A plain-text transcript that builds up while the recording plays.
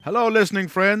Hello, listening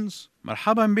friends.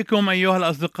 مرحبا بكم أيها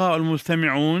الأصدقاء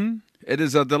المستمعون. It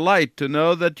is a delight to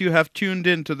know that you have tuned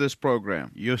into this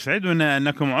program. يسعدنا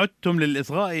أنكم عدتم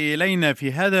للإصغاء إلينا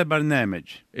في هذا البرنامج.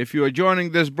 If you are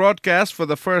joining this broadcast for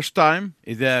the first time,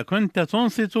 إذا كنت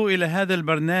تنصت إلى هذا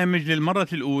البرنامج للمرة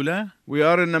الأولى، we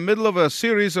are in the middle of a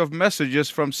series of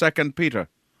messages from 2 Peter.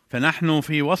 فنحن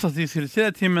في وسط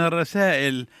سلسلة من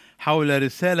الرسائل حول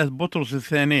رسالة بطرس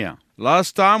الثانية.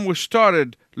 Last time we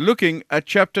started looking at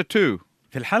chapter 2.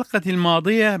 في الحلقة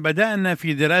الماضية بدأنا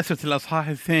في دراسة الأصحاح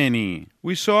الثاني.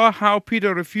 We saw how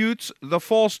Peter refutes the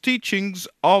false teachings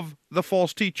of the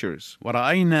false teachers.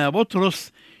 ورأينا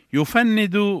بطرس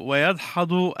يفند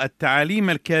ويدحض التعاليم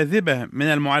الكاذبة من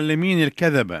المعلمين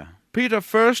الكذبة. Peter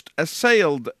first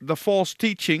assailed the false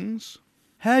teachings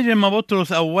هاجم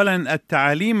بطرس أولا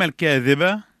التعاليم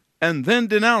الكاذبة، and then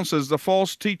denounces the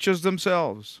false teachers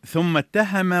themselves. ثم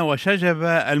اتهم وشجب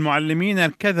المعلمين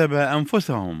الكذبة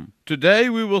أنفسهم. Today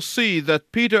we will see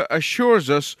that Peter assures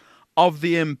us of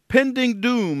the impending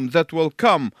doom that will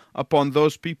come upon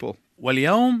those people.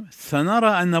 واليوم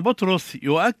سنرى أن بطرس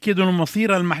يؤكد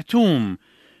المصير المحتوم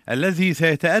الذي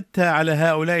سيتأتى على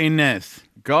هؤلاء الناس.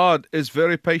 God is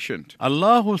very patient.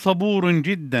 الله صبور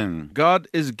جدا. God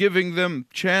is giving them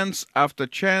chance after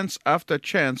chance after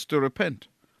chance to repent.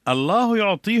 الله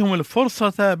يعطيهم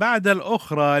الفرصة بعد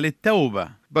الأخرى للتوبة.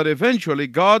 But eventually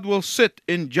God will sit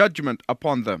in judgment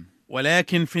upon them.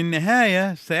 ولكن في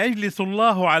النهاية سيجلس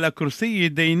الله على كرسي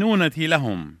الدينونة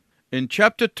لهم. In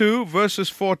chapter 2 verses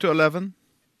 4 to 11,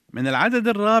 من العدد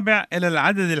الرابع إلى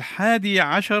العدد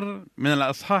 11 من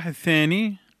الأصحاح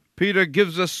الثاني، Peter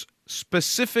gives us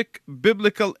specific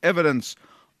biblical evidence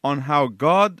on how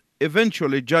God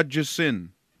eventually judges sin.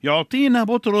 يعطينا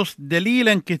بطرس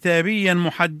دليلا كتابيا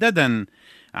محددا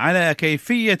على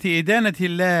كيفية إدانة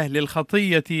الله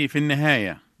للخطية في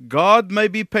النهاية. God may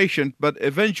be patient, but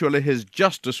eventually his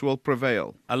justice will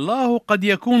prevail. الله قد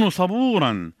يكون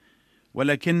صبورا،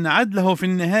 ولكن عدله في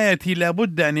النهاية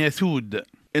لابد أن يسود.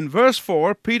 In verse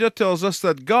 4, Peter tells us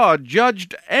that God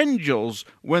judged angels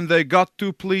when they got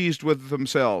too pleased with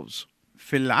themselves.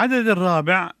 في العدد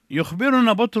الرابع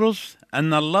يخبرنا بطرس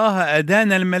أن الله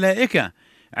أدان الملائكة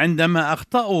عندما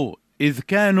أخطأوا إذ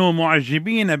كانوا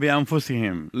معجبين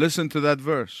بأنفسهم. Listen to that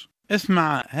verse.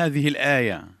 اسمع هذه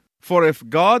الآية. For if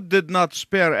God did not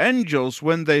spare angels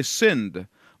when they sinned,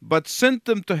 but sent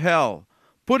them to hell,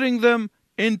 putting them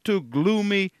into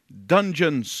gloomy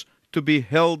dungeons to be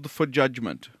held for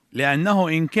judgment. لأنه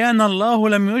إن كان الله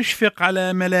لم يشفق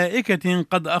على ملائكة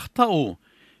قد أخطأوا،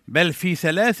 بل في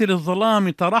سلاسل الظلام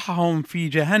طرحهم في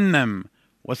جهنم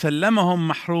وسلمهم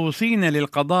محروسين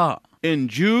للقضاء. In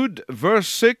Jude, verse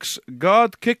 6,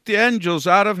 God kicked the angels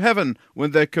out of heaven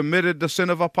when they committed the sin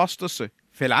of apostasy.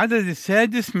 في العدد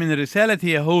السادس من رسالة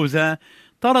يهوذا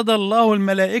طرد الله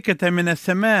الملائكة من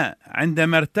السماء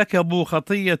عندما ارتكبوا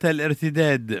خطية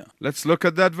الارتداد. Let's look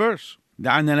at that verse.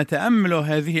 دعنا نتأمل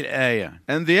هذه الآية.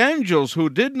 And the angels who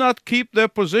did not keep their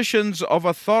positions of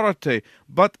authority,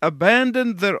 but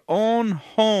abandoned their own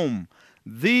home,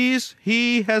 these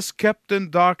he has kept in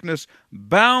darkness,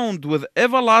 bound with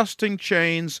everlasting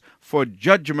chains for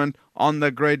judgment on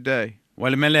the great day.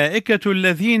 والملائكة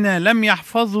الذين لم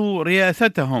يحفظوا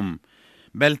رياستهم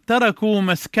بل تركوا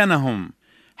مسكنهم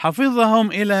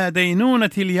حفظهم إلى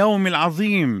دينونة اليوم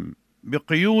العظيم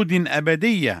بقيود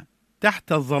أبدية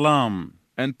تحت الظلام.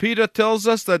 And Peter tells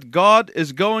us that God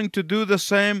is going to do the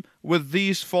same with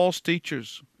these false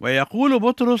teachers. ويقول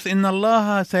بطرس إن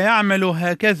الله سيعمل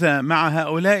هكذا مع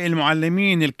هؤلاء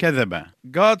المعلمين الكذبة.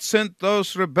 God sent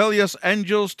those rebellious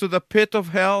angels to the pit of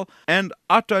hell and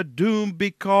utter doom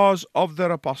because of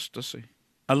their apostasy.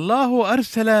 الله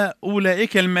أرسل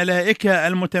أولئك الملائكة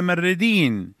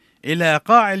المتمردين إلى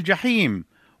قاع الجحيم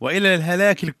وإلى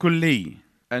الهلاك الكلي.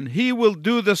 And he will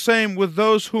do the same with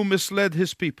those who misled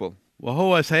his people.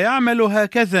 وهو سيعمل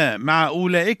هكذا مع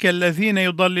أولئك الذين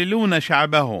يضللون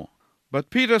شعبه. But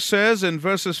Peter says in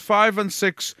verses 5 and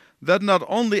 6 that not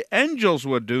only angels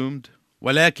were doomed,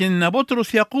 ولكن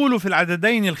بطرس يقول في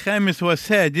العددين الخامس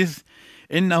والسادس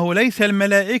إنه ليس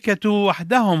الملائكة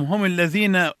وحدهم هم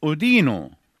الذين أدينوا،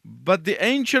 but the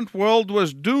ancient world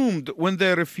was doomed when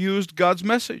they refused God's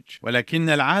message. ولكن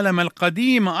العالم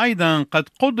القديم أيضا قد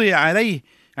قضي عليه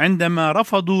عندما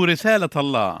رفضوا رسالة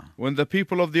الله. When the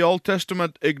people of the Old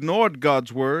Testament ignored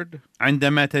God's word,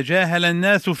 عندما تجاهل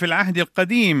الناس في العهد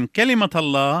القديم كلمة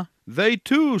الله، they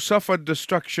too suffered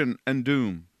destruction and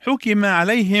doom. حكم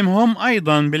عليهم هم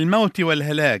أيضا بالموت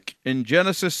والهلاك. In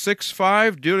Genesis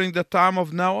 6:5, during the time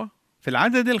of Noah, في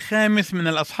العدد الخامس من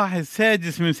الأصحاح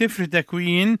السادس من سفر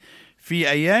تكوين في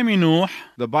أيام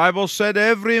نوح، the Bible said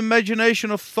every imagination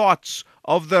of thoughts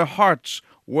of their hearts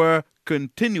were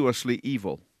continuously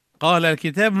evil. قال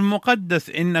الكتاب المقدس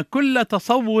إن كل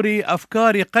تصور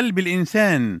أفكار قلب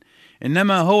الإنسان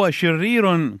إنما هو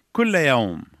شرير كل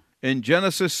يوم. In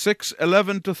Genesis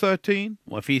 6:11-13,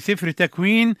 وفي سفر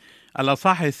تكوين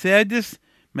الأصحاح 6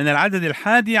 من العدد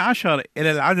 11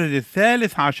 إلى العدد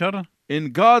 13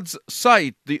 in God's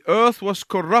sight the earth was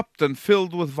corrupt and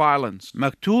filled with violence.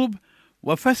 مكتوب: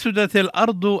 وفسدت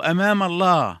الأرض أمام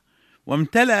الله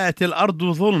وامتلأت الأرض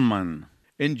ظلما.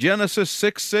 In Genesis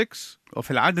 6:6,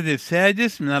 وفي العدد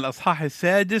 6 من الأصحاح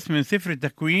 6 من سفر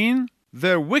تكوين: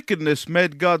 their wickedness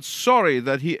made God sorry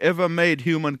that he ever made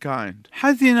humankind.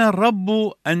 حزن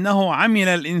الرب أنه عمل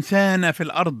الإنسان في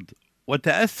الأرض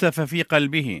وتأسف في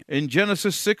قلبه. In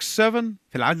Genesis 6:7,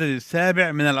 في العدد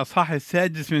 7 من الأصحاح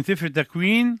 6 من سفر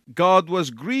تكوين: God was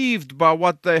grieved by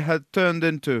what they had turned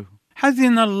into,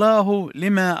 حزن الله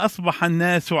لما أصبح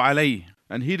الناس عليه.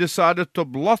 and he decided to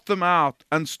blot them out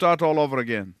and start all over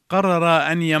again.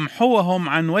 قرر أن يمحوهم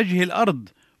عن وجه الأرض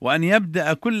وأن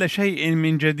يبدأ كل شيء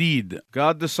من جديد.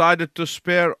 God decided to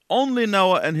spare only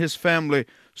Noah and his family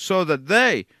so that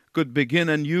they could begin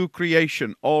a new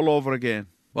creation all over again.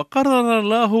 وقرر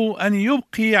الله أن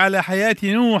يبقي على حياة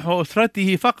نوح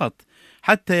وأسرته فقط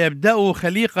حتى يبدأوا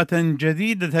خليقة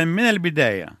جديدة من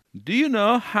البداية. Do you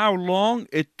know how long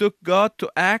it took God to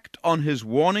act on his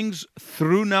warnings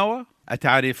through Noah?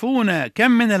 أتعرفون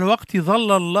كم من الوقت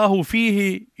ظل الله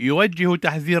فيه يوجه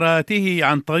تحذيراته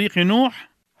عن طريق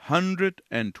نوح؟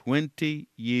 120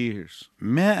 years.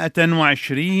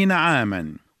 120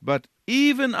 عاما. But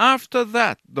even after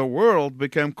that, the world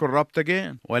became corrupt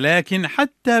again. ولكن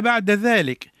حتى بعد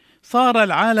ذلك صار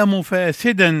العالم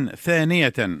فاسدا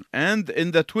ثانية. And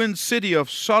in the twin city of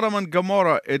Sodom and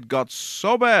Gomorrah, it got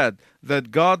so bad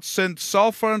that God sent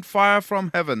sulfur and fire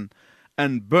from heaven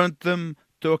and burnt them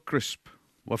to a crisp.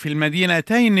 وفي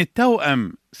المدينتين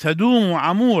التوأم سدوم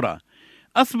وعمورة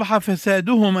أصبح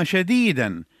فسادهما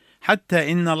شديدا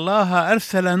حتى إن الله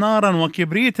أرسل نارا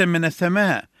وكبريتا من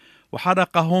السماء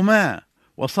وحرقهما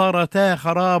وصارتا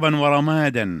خرابا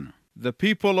ورمادا. The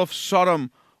people of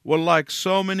Sodom were like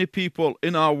so many people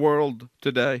in our world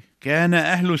today. كان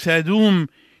أهل سدوم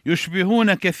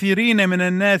يشبهون كثيرين من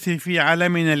الناس في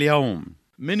عالمنا اليوم.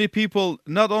 Many people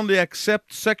not only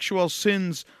accept sexual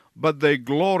sins, but they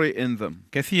glory in them.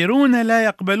 كثيرون لا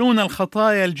يقبلون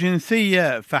الخطايا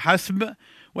الجنسية فحسب،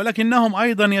 ولكنهم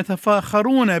أيضا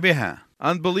يتفاخرون بها.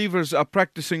 Unbelievers are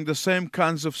practicing the same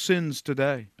kinds of sins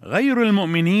today. غير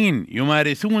المؤمنين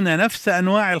يمارسون نفس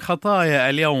أنواع الخطايا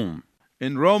اليوم.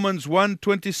 In Romans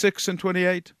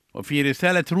 1:26-28, وفي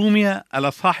رسالة روميا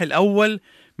الأصحاح الأول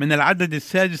من العدد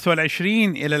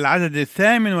 26 إلى العدد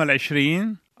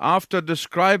 28، after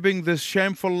describing this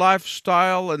shameful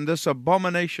lifestyle and this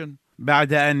abomination,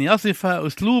 بعد أن يصف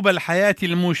أسلوب الحياة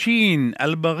المشين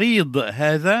البغيض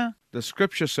هذا، the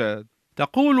scripture said,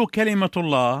 تقول كلمة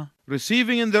الله: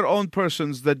 receiving in their own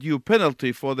persons the due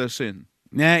penalty for their sin.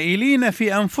 نائلين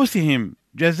في أنفسهم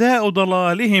جزاء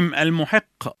ضلالهم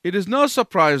المحق. It is no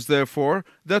surprise, therefore,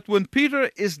 that when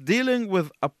Peter is dealing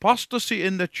with apostasy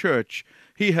in the church,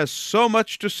 he has so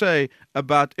much to say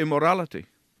about immorality.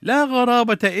 لا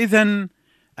غرابة إذن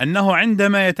أنه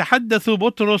عندما يتحدث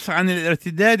بطرس عن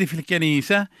الارتداد في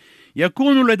الكنيسة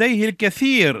يكون لديه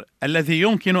الكثير الذي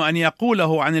يمكن أن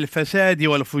يقوله عن الفساد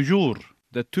والفجور.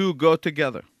 The two go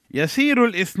together. يسير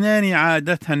الاثنان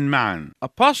عادة معا.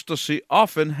 Apostasy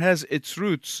often has its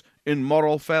roots in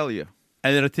moral failure.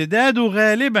 الارتداد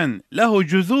غالبا له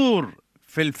جذور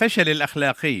في الفشل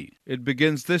الأخلاقي. It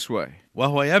begins this way.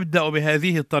 وهو يبدأ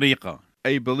بهذه الطريقة.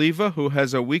 A believer who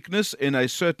has a weakness in a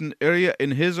certain area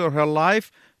in his or her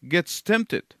life gets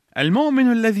tempted.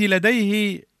 المؤمن الذي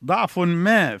لديه ضعف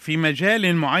ما في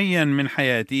مجال معين من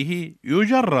حياته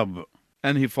يجرب.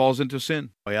 And he falls into sin.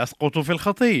 ويسقط في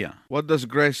الخطية. What does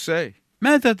grace say?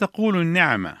 ماذا تقول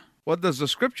النعمة؟ What does the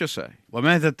scripture say?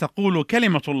 وماذا تقول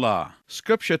كلمة الله؟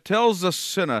 Scripture tells the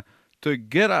sinner to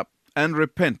get up and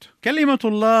repent. كلمة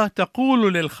الله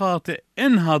تقول للخاطئ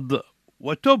انهض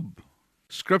وتب.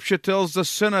 Scripture tells the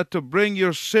sinner to bring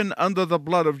your sin under the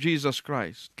blood of Jesus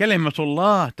Christ. كلمة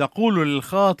الله تقول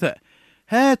للخاطئ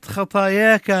هات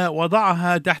خطاياك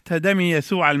وضعها تحت دم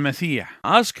يسوع المسيح.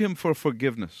 Ask him for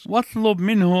forgiveness. واطلب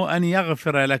منه أن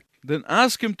يغفر لك. Then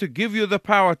ask him to give you the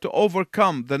power to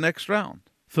overcome the next round.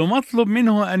 ثم اطلب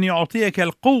منه أن يعطيك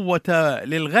القوة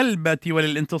للغلبة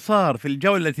وللانتصار في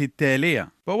الجولة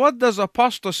التالية. But what does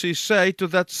apostasy say to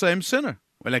that same sinner?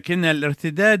 ولكن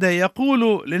الارتداد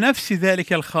يقول لنفس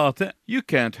ذلك الخاطئ You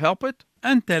can't help it.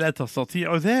 أنت لا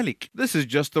تستطيع ذلك. This is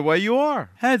just the way you are.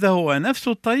 هذا هو نفس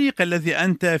الطريق الذي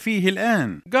أنت فيه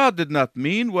الآن. God did not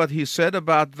mean what he said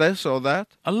about this or that.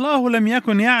 الله لم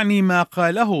يكن يعني ما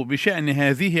قاله بشأن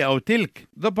هذه أو تلك.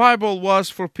 The Bible was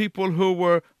for people who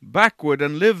were backward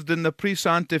and lived in the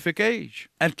pre-scientific age.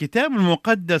 الكتاب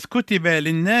المقدس كتب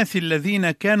للناس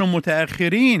الذين كانوا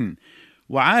متأخرين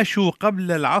وعاشوا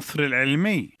قبل العصر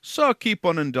العلمي. So keep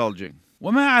on indulging.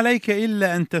 وما عليك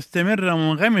إلا أن تستمر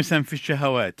منغمسا في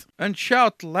الشهوات. And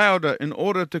shout louder in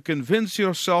order to convince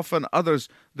yourself and others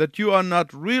that you are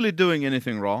not really doing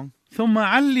anything wrong. ثم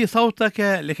علي صوتك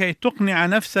لكي تقنع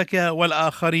نفسك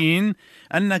والآخرين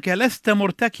أنك لست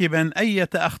مرتكبا أي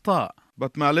أخطاء.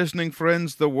 But my listening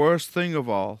friends, the worst thing of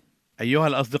all, أيها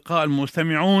الأصدقاء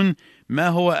المستمعون، ما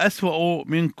هو أسوأ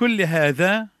من كل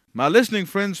هذا؟ my listening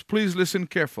friends, please listen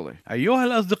carefully. أيها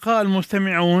الأصدقاء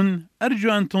المستمعون،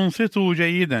 أرجو أن تنصتوا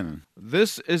جيدا.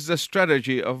 This is the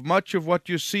strategy of much of what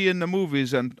you see in the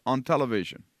movies and on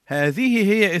television. هذه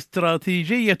هي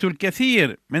استراتيجية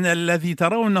الكثير من الذي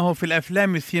ترونه في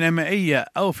الأفلام السينمائية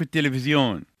أو في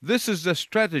التلفزيون. This is the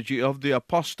strategy of the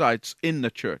apostates in the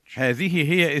church.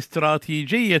 هذه هي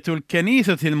استراتيجية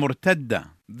الكنيسة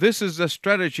المرتدة. This is the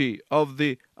strategy of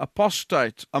the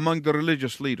apostates among the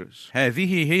religious leaders.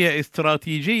 هذه هي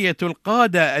استراتيجية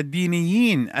القادة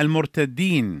الدينيين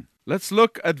المرتدين. Let's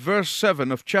look at verse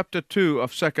 7 of chapter 2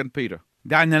 of 2 Peter.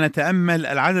 دعنا نتأمل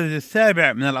العدد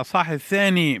السابع من الأصحاح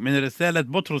الثاني من رسالة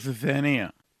بطرس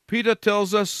الثانية. Peter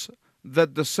tells us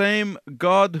that the same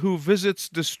God who visits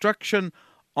destruction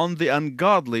on the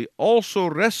ungodly also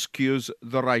rescues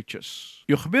the righteous.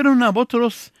 يخبرنا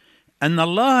بطرس أن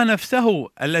الله نفسه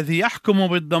الذي يحكم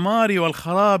بالدمار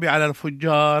والخراب على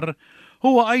الفجار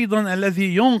هو أيضا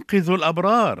الذي ينقذ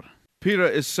الأبرار. Peter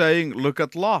is saying, look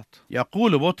at Lot.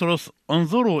 يقول بطرس: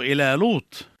 انظروا إلى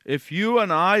لوط. If you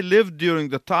and I lived during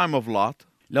the time of Lot,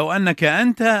 لو أنك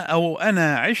أنت أو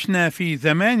أنا عشنا في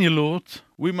زمان لوط،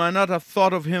 we might not have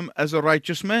thought of him as a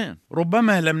righteous man.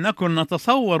 ربما لم نكن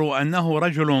نتصور أنه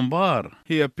رجل بار.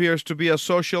 He appears to be a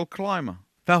social climber.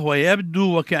 فهو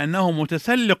يبدو وكأنه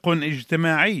متسلق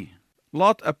اجتماعي.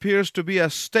 Lot appears to be a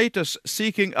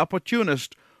status-seeking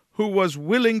opportunist who was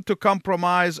willing to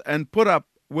compromise and put up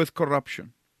with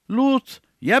corruption. لوط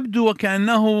يبدو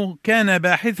وكأنه كان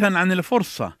باحثا عن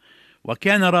الفرصة،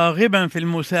 وكان راغبا في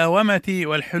المساومة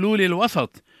والحلول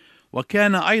الوسط،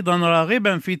 وكان أيضا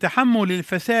راغبا في تحمل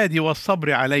الفساد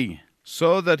والصبر عليه.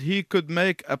 So that he could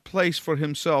make a place for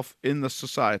himself in the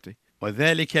society.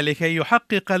 وذلك لكي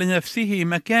يحقق لنفسه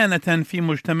مكانة في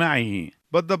مجتمعه.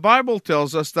 But the Bible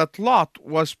tells us that Lot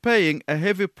was paying a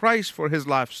heavy price for his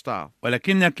lifestyle.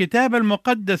 ولكن الكتاب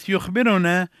المقدس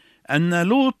يخبرنا أن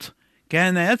لوط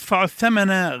كان يدفع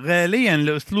الثمن غاليا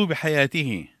لأسلوب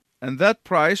حياته. And that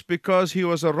price because he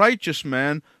was a righteous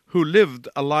man who lived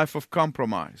a life of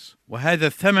compromise. وهذا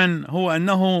الثمن هو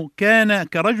أنه كان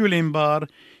كرجل بار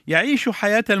يعيش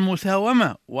حياة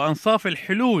المساومة وأنصاف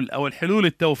الحلول أو الحلول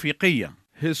التوفيقية.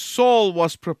 His soul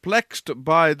was perplexed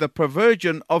by the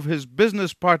perversion of his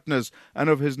business partners and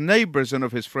of his neighbors and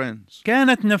of his friends.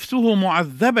 كانت نفسه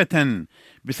معذبة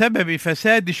بسبب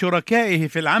فساد شركائه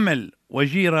في العمل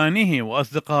وجيرانه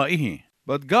وأصدقائه.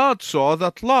 But God saw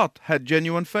that Lot had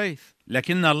genuine faith.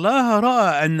 لكن الله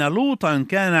رأى أن لوطا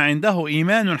كان عنده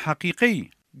إيمان حقيقي.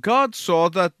 God saw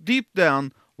that deep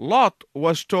down Lot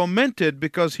was tormented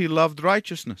because he loved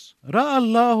righteousness. رأى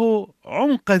الله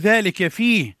عمق ذلك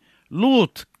فيه.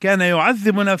 لوط كان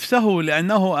يعذب نفسه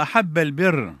لأنه أحب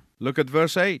البر. Look at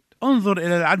verse 8. انظر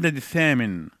إلى العدد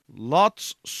الثامن.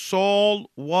 Lot's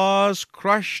soul was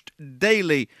crushed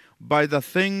daily by the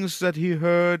things that he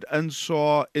heard and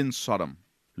saw in Sodom.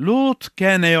 لوط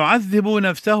كان يعذب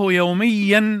نفسه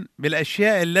يوميا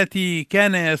بالأشياء التي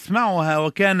كان يسمعها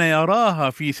وكان يراها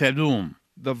في سدوم.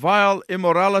 The vile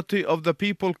immorality of the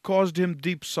people caused him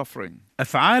deep suffering.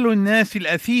 أفعال الناس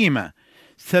الأثيمة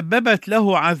سببت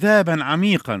له عذابا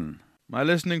عميقا. My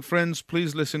listening friends,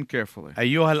 please listen carefully.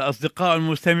 أيها الأصدقاء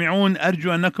المستمعون،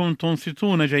 أرجو أنكم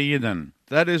تنصتون جيدا.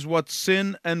 That is what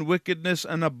sin and wickedness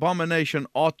and abomination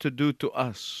ought to do to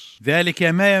us. ذلك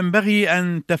ما ينبغي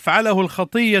أن تفعله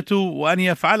الخطية وأن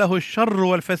يفعله الشر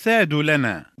والفساد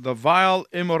لنا. The vile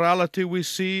immorality we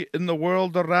see in the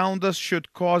world around us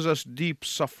should cause us deep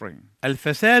suffering.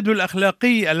 الفساد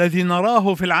الأخلاقي الذي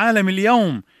نراه في العالم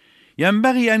اليوم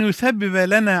ينبغي أن يسبب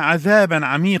لنا عذابا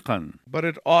عميقا. But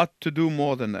it ought to do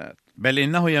more than that. بل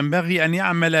إنه ينبغي أن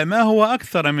يعمل ما هو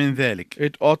أكثر من ذلك.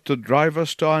 It ought to drive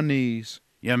us to our knees.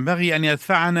 ينبغي أن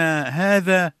يدفعنا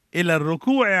هذا إلى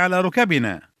الركوع على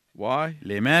ركبنا. Why?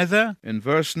 لماذا؟ In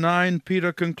verse 9,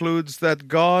 Peter concludes that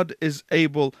God is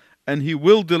able and he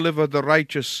will deliver the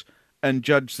righteous and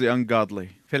judge the ungodly.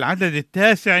 في العدد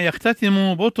 9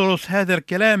 يختتم بطرس هذا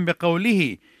الكلام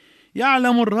بقوله: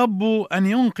 يعلم الرب أن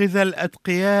ينقذ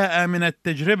الأتقياء من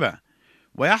التجربة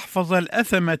ويحفظ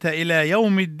الأثمة إلى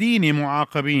يوم الدين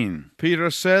معاقبين. Peter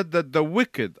said that the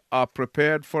wicked are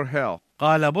prepared for hell.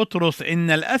 قال بطرس إن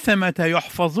الأثمة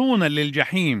يحفظون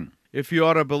للجحيم. If you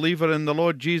are a believer in the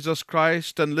Lord Jesus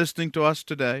Christ and listening to us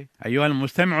today, أيها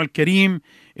المستمع الكريم،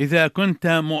 إذا كنت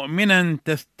مؤمنا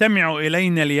تستمع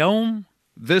إلينا اليوم،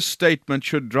 this statement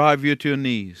should drive you to your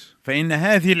knees. فإن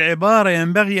هذه العبارة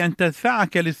ينبغي أن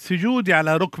تدفعك للسجود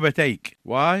على ركبتيك.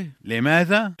 Why?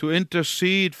 لماذا؟ To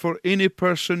intercede for any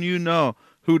person you know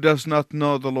who does not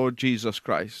know the Lord Jesus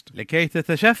Christ. لكي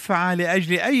تتشفع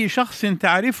لأجل أي شخص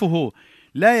تعرفه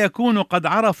لا يكون قد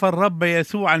عرف الرب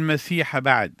يسوع المسيح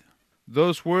بعد.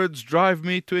 Those words drive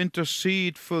me to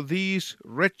intercede for these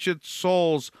wretched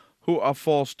souls who are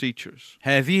false teachers.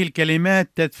 هذه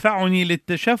الكلمات تدفعني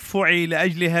للتشفع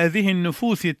لأجل هذه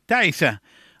النفوس التعسة،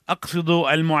 أقصد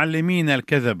المعلمين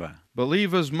الكذبة.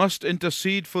 Believers must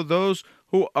intercede for those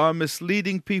who are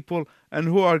misleading people and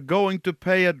who are going to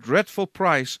pay a dreadful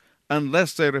price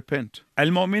unless they repent.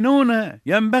 المؤمنون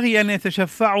ينبغي أن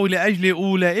يتشفعوا لأجل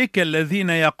أولئك الذين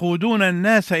يقودون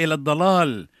الناس إلى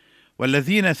الضلال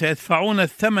والذين سيدفعون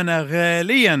الثمن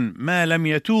غاليا ما لم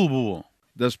يتوبوا.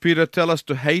 Does Peter tell us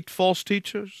to hate false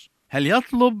teachers? هل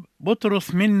يطلب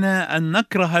بطرس منا أن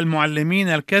نكره المعلمين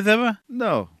الكذبة؟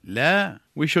 No. لا،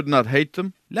 We should not hate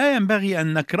them. لا ينبغي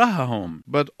أن نكرههم،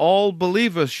 But all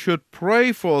believers should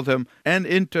pray for them and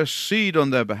intercede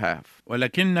on their behalf.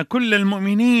 ولكن كل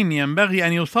المؤمنين ينبغي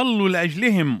أن يصلوا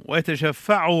لأجلهم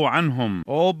ويتشفعوا عنهم.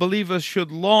 All believers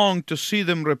should long to see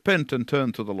them repent and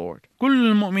turn to the Lord.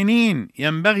 كل المؤمنين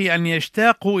ينبغي أن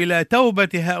يشتاقوا إلى توبة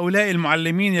هؤلاء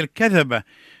المعلمين الكذبة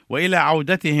وإلى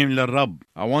عودتهم للرب.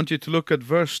 I want you to look at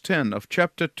verse 10 of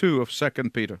chapter 2 of 2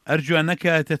 Peter. أرجو أنك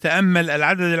تتأمل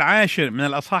العدد 10 من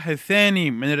الأصحاح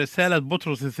الثاني من رسالة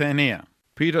بطرس الثانية.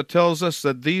 Peter tells us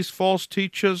that these false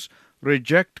teachers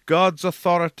reject God's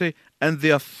authority and the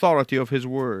authority of His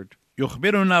word.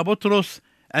 يخبرنا بطرس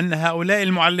أن هؤلاء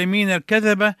المعلمين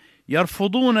الكذبة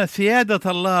يرفضون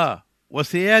سيادة الله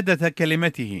وسيادة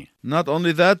كلمته. Not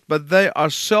only that, but they are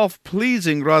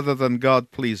self-pleasing rather than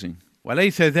God-pleasing.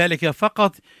 وليس ذلك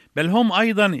فقط، بل هم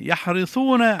أيضا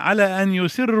يحرصون على أن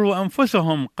يسروا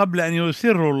أنفسهم قبل أن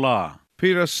يسروا الله.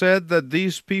 Peter said that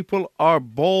these people are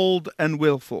bold and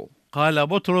willful. قال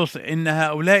بطرس إن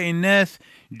هؤلاء الناس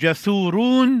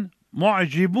جسورون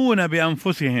معجبون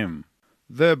بأنفسهم.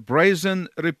 Their brazen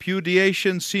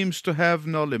repudiation seems to have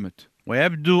no limit.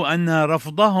 ويبدو أن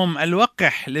رفضهم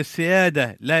الوقح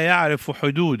للسيادة لا يعرف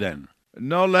حدودا.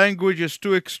 No language is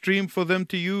too extreme for them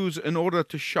to use in order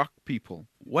to shock people.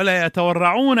 ولا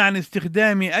يتورعون عن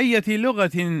استخدام أي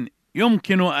لغة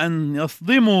يمكن أن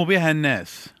يصدموا بها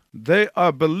الناس. They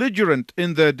are belligerent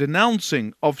in their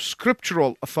denouncing of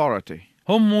scriptural authority.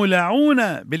 هم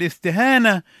مولعون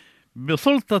بالاستهانة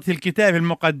بسلطة الكتاب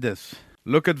المقدس.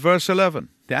 Look at verse 11.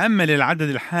 تأمل العدد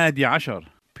 11.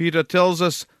 Peter tells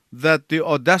us that the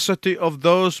audacity of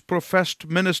those professed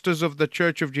ministers of the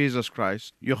Church of Jesus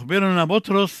Christ يخبرنا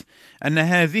بطرس أن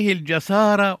هذه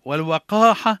الجسارة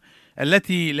والوقاحة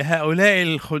التي لهؤلاء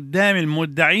الخدام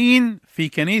المدعين في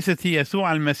كنيسة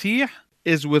يسوع المسيح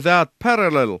is without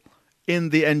parallel in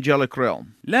the angelic realm.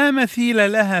 لا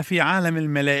مثيل لها في عالم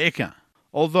الملائكة.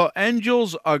 Although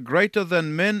angels are greater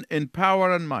than men in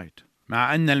power and might,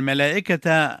 مع أن الملائكة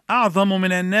أعظم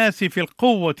من الناس في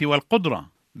القوة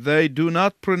والقدرة، they do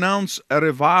not pronounce a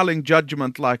reviling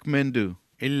judgment like men do.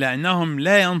 إلا أنهم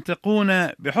لا ينطقون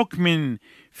بحكم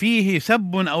فيه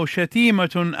سب أو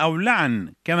شتيمة أو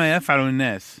لعن كما يفعل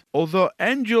الناس. Although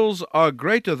angels are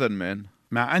greater than men,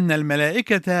 مع أن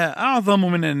الملائكة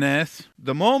أعظم من الناس،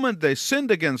 the moment they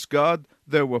sinned against God,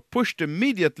 they were pushed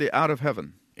immediately out of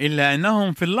heaven. إلا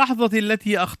أنهم في اللحظة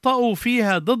التي أخطأوا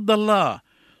فيها ضد الله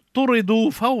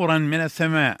طردوا فورا من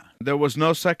السماء. There was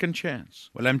no second chance.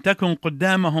 ولم تكن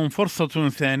قدامهم فرصة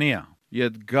ثانية.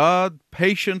 Yet God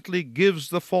patiently gives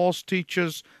the false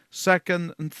teachers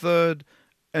second and third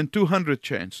and 200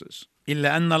 chances.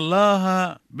 إلا أن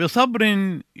الله بصبر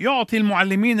يعطي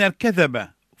المعلمين الكذبة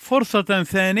فرصة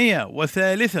ثانية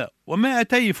وثالثة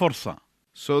و200 فرصة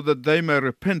so that they may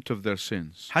repent of their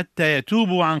sins. حتى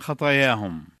يتوبوا عن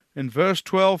خطاياهم. In verse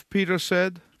 12, Peter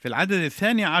said, في العدد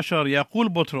 12 يقول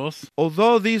بطرس: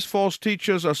 although these false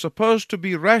teachers are supposed to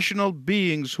be rational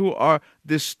beings who are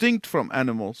distinct from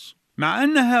animals, مع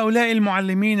أن هؤلاء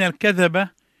المعلمين الكذبة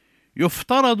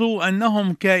يفترض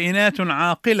أنهم كائنات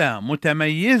عاقلة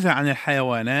متميزة عن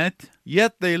الحيوانات،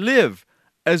 yet they live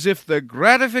as if the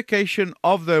gratification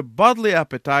of their bodily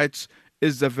appetites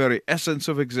is the very essence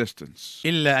of existence.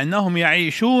 إلا أنهم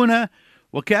يعيشون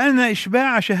وكأن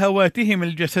إشباع شهواتهم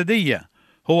الجسدية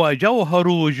هو جوهر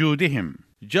وجودهم.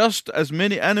 Just as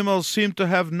many animals seem to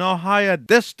have no higher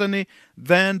destiny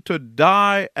than to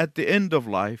die at the end of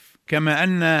life, كما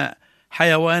أن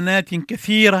حيوانات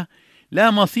كثيرة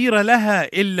لا مصير لها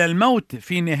إلا الموت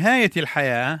في نهاية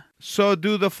الحياة، so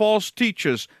do the false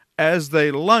teachers as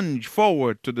they lunge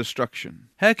forward to destruction.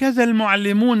 هكذا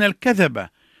المعلمون الكذبة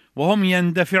وهم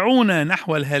يندفعون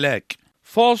نحو الهلاك.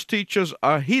 False teachers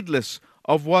are heedless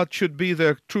of what should be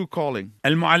their true calling.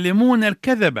 المعلمون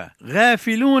الكذبة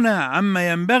غافلون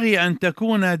عما ينبغي أن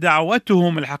تكون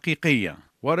دعوتهم الحقيقية.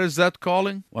 What is that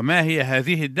calling? وما هي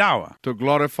هذه الدعوة؟ To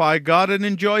glorify God and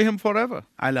enjoy Him forever.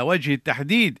 على وجه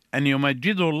التحديد أن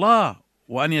يمجدوا الله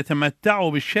وأن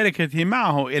يتمتعوا بالشركة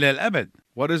معه إلى الأبد.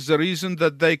 What is the reason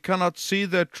that they cannot see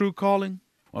their true calling?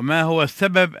 وما هو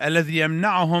السبب الذي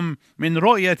يمنعهم من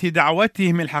رؤية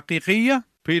دعوتهم الحقيقية؟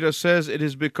 Peter says it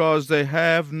is because they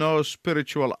have no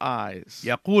spiritual eyes.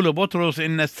 يقول بطرس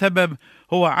إن السبب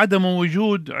هو عدم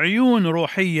وجود عيون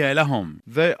روحية لهم.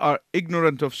 They are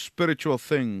ignorant of spiritual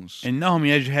things. إنهم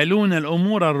يجهلون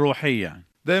الأمور الروحية.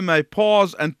 They may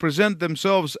pause and present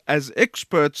themselves as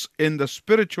experts in the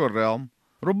spiritual realm,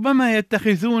 ربما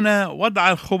يتخذون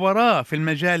وضع الخبراء في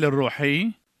المجال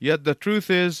الروحي. yet the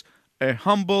truth is a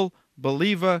humble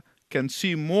believer can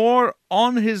see more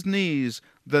on his knees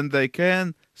than they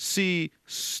can see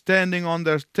standing on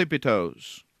their tippy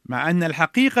toes. مع أن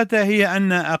الحقيقة هي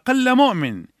أن أقل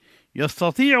مؤمن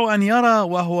يستطيع أن يرى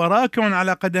وهو راكع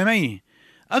على قدميه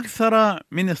أكثر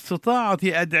من استطاعة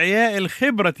أدعياء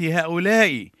الخبرة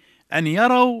هؤلاء أن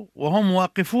يروا وهم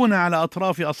واقفون على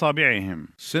أطراف أصابعهم.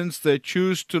 Since they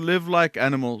choose to live like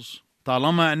animals,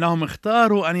 طالما أنهم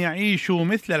اختاروا أن يعيشوا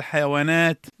مثل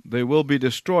الحيوانات، they will be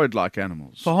destroyed like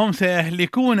animals. فهم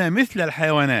سيهلكون مثل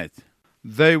الحيوانات.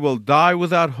 They will die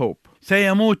without hope.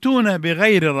 سيموتون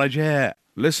بغير رجاء.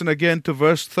 Listen again to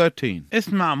verse 13.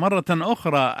 اسمع مرة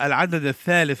أخرى العدد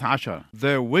 13.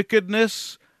 Their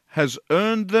wickedness has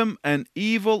earned them an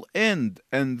evil end,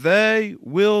 and they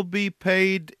will be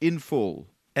paid in full.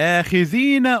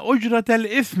 آخذين أجرة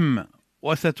الإثم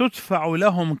وستدفع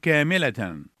لهم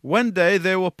كاملة. One day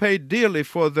they will pay dearly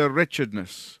for their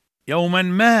wretchedness. يوما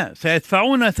ما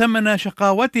سيدفعون ثمن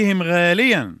شقاوتهم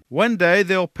غاليا. One day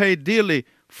they'll pay dearly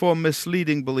for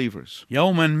misleading believers.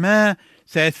 يوما ما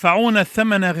سيدفعون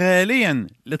الثمن غاليا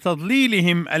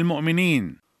لتضليلهم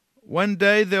المؤمنين. One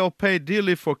day they'll pay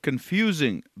dearly for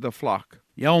confusing the flock.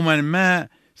 يوما ما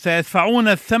سيدفعون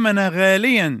الثمن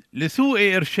غاليا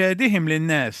لسوء إرشادهم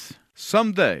للناس.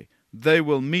 Someday they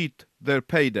will meet their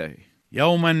payday.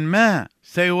 يوما ما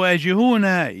سيواجهون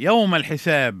يوم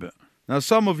الحساب. Now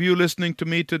some of you listening to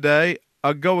me today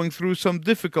are going through some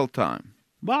difficult time.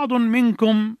 بعض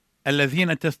منكم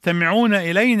الذين تستمعون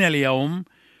إلينا اليوم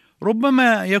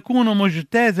ربما يكون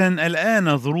مجتازا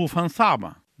الآن ظروفا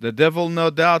صعبة. The devil no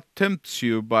doubt tempts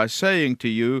you by saying to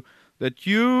you that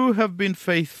you have been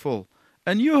faithful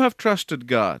and you have trusted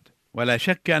God. ولا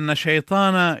شك أن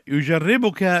الشيطان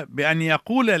يجربك بأن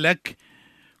يقول لك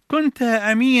كنت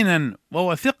أمينا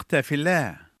ووثقت في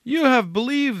الله. You have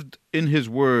believed in His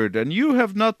word and you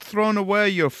have not thrown away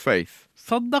your faith.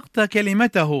 صدقت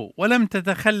كلمته ولم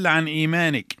تتخلى عن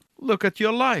إيمانك. Look at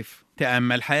your life.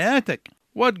 تأمل حياتك.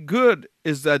 What good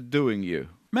is that doing you?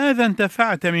 ماذا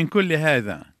انتفعت من كل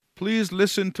هذا؟ Please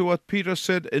listen to what Peter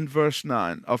said in verse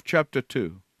 9 of chapter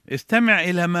 2. استمع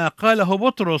إلى ما قاله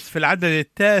بطرس في العدد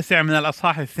 9 من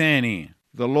الأصحاح 2.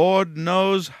 The Lord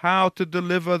knows how to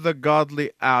deliver the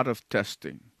godly out of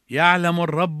testing. يعلم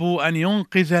الرب أن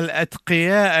ينقذ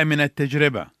الأتقياء من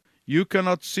التجربة. You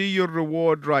cannot see your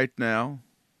reward right now,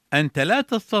 أنت لا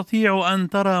تستطيع أن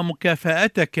ترى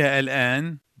مكافأتك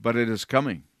الآن، but it is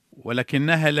coming.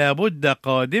 ولكنها لابد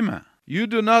قادمة. You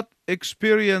do not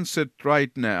experience it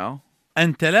right now,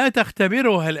 أنت لا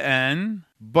تختبرها الآن،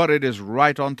 but it is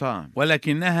right on time.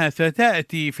 ولكنها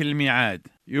ستأتي في الميعاد.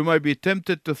 You may be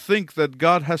tempted to think that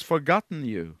God has forgotten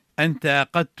you, أنت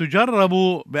قد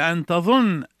تجرب بأن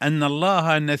تظن أن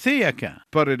الله نسيك،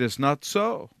 but it is not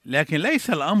so. لكن ليس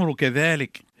الأمر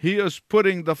كذلك. He is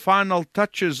putting the final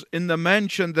touches in the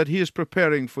mansion that He is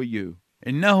preparing for you.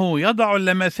 إنه يضع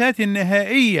اللمسات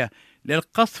النهائية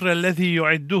للقصر الذي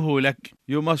يعده لك.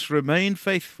 You must remain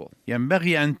faithful,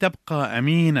 ينبغي أن تبقى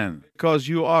أمينا، because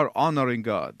you are honoring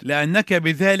God, لأنك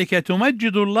بذلك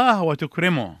تمجد الله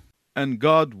وتكرمه. and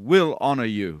God will honor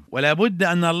you. ولا بد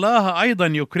أن الله أيضا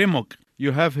يكرمك.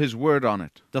 You have His word on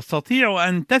it. تستطيع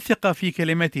أن تثق في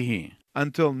كلمته.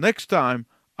 Until next time,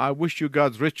 I wish you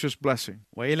God's richest blessing.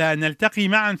 وإلى أن نلتقي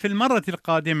معا في المرة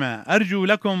القادمة، أرجو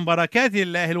لكم بركات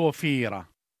الله الوفيرة.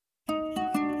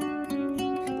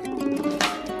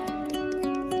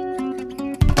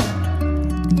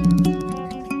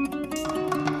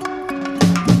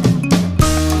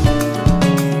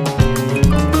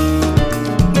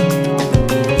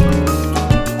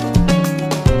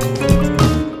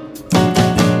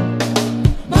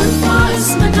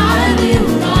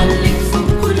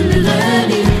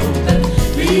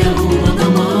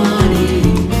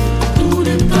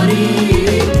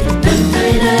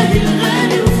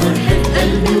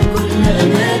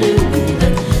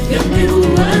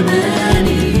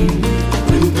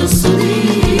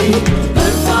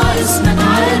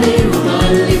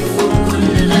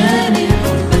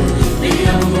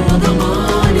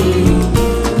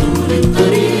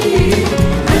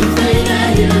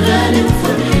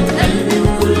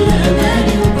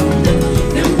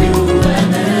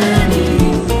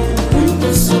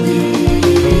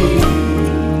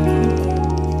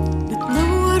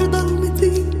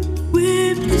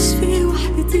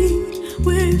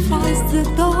 عز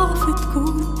الضعف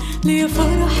تكون ليا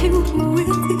فرحي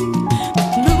وقوتي،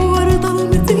 تنور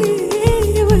ضلمتي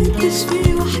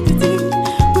وتشفي وحدتي،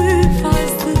 وفي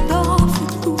عز الضعف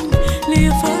تكون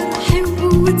ليا فرحي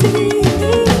وقوتي.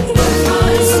 برفع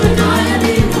اسمك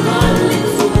عالي وبعلق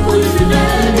فوق كل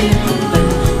غالي، حبك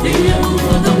ليا هو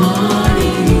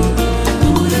ضماني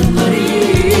طول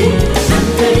الطريق.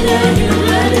 انت الهي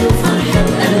الغالي وفرحة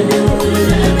قلبي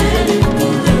وكل امالي،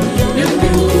 جنبي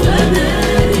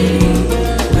وامالي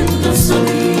وانت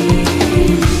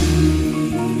الصليب.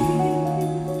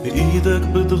 بإيدك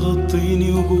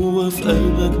بتغطيني وجوه في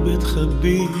قلبك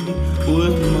بتخبيني،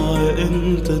 ومعايا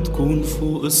انت تكون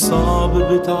فوق الصعب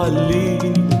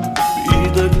بتعليني.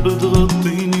 بإيدك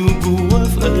بتغطيني وجوه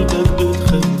في قلبك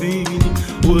بتخبيني،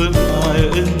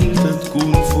 ومعايا انت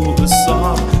تكون فوق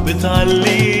الصعب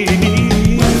بتعليني.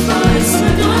 برفع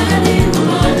اسمك عالي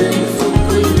وبعلق فوق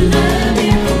كل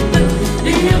غالي، حبك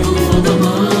ليا هو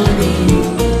ضماني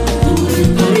طول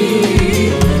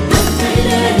الطريق. انت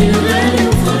الهي الغالي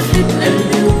وفرحة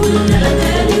قلبي وكل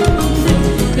امالي،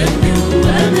 وحبك جنبي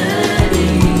وامالي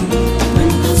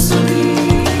وانت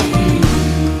الصليب.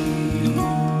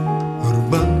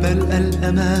 قربك بلقى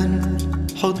الأمان،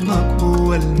 حضنك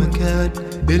هو المكان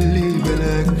اللي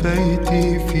بلاك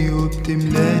فايتي فيه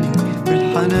وبتملاني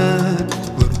بالحنان.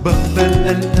 قربك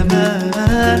بلقى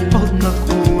الأمان،